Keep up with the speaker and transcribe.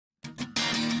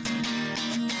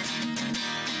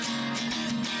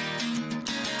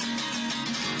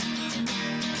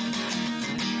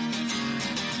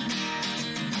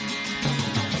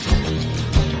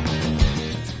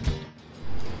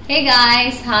Hey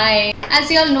guys, hi.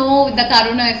 As you all know, with the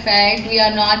corona effect, we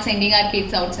are not sending our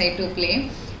kids outside to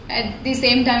play. At the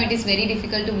same time, it is very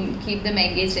difficult to keep them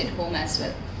engaged at home as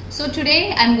well. So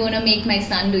today, I'm going to make my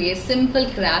son do a simple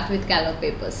craft with colour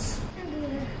papers.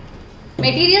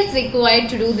 Materials required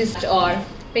to do this are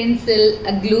pencil,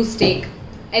 a glue stick,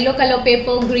 yellow color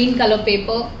paper, green color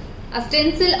paper, a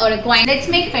stencil or a coin. Let's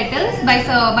make petals by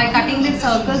cutting the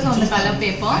circles on the color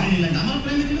paper.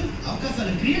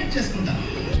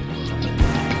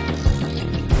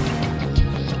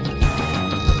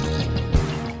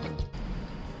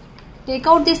 Take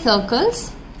out the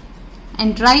circles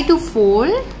and try to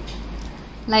fold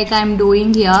like I am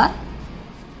doing here.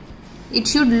 It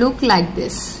should look like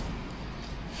this.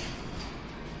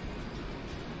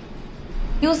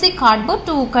 Use a cardboard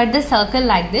to cut the circle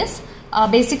like this.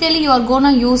 Basically you are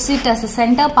gonna use it as a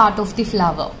center part of the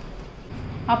flower.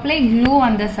 Apply glue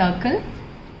on the circle.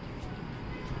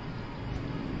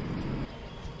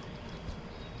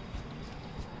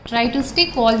 Try to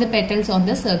stick all the petals on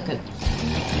the circle.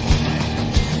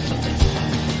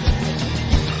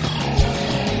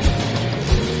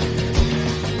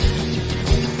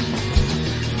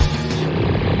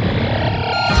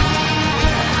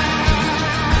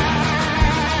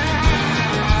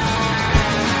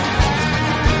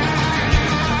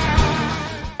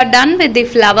 Done with the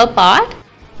flower part.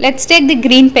 Let's take the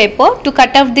green paper to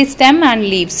cut off the stem and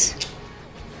leaves.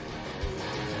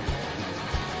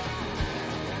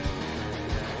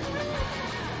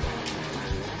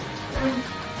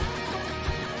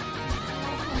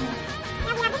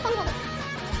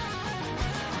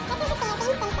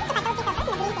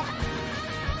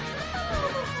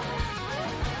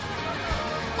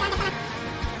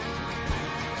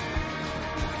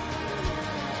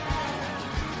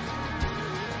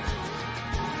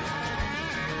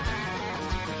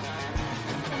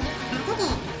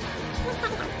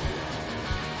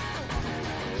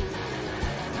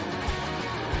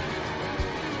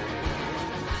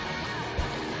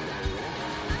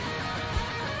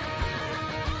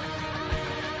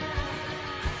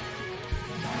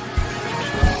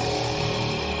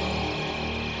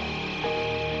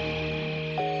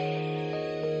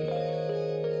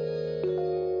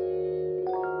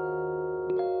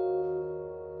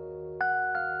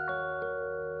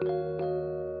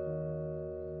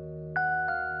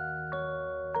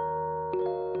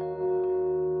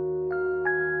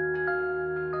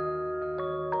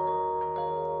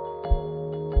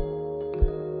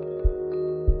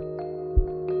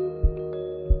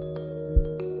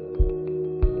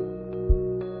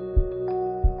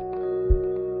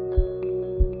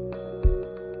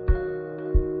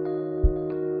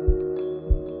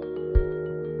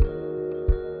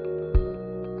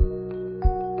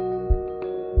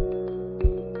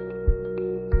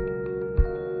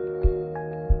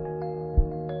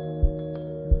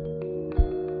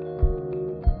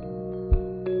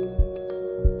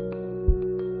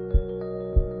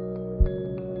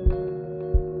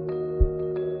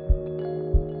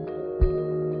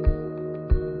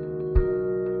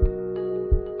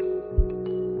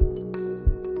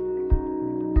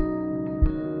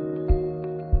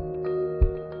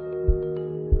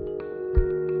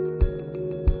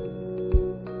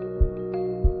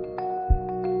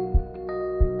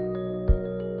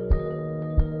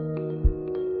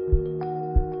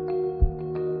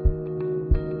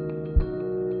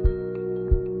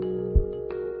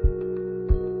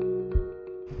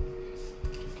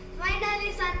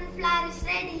 Sunflower is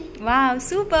ready. Wow,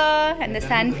 super! And the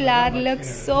sunflower looks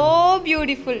so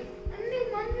beautiful.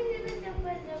 Mommy,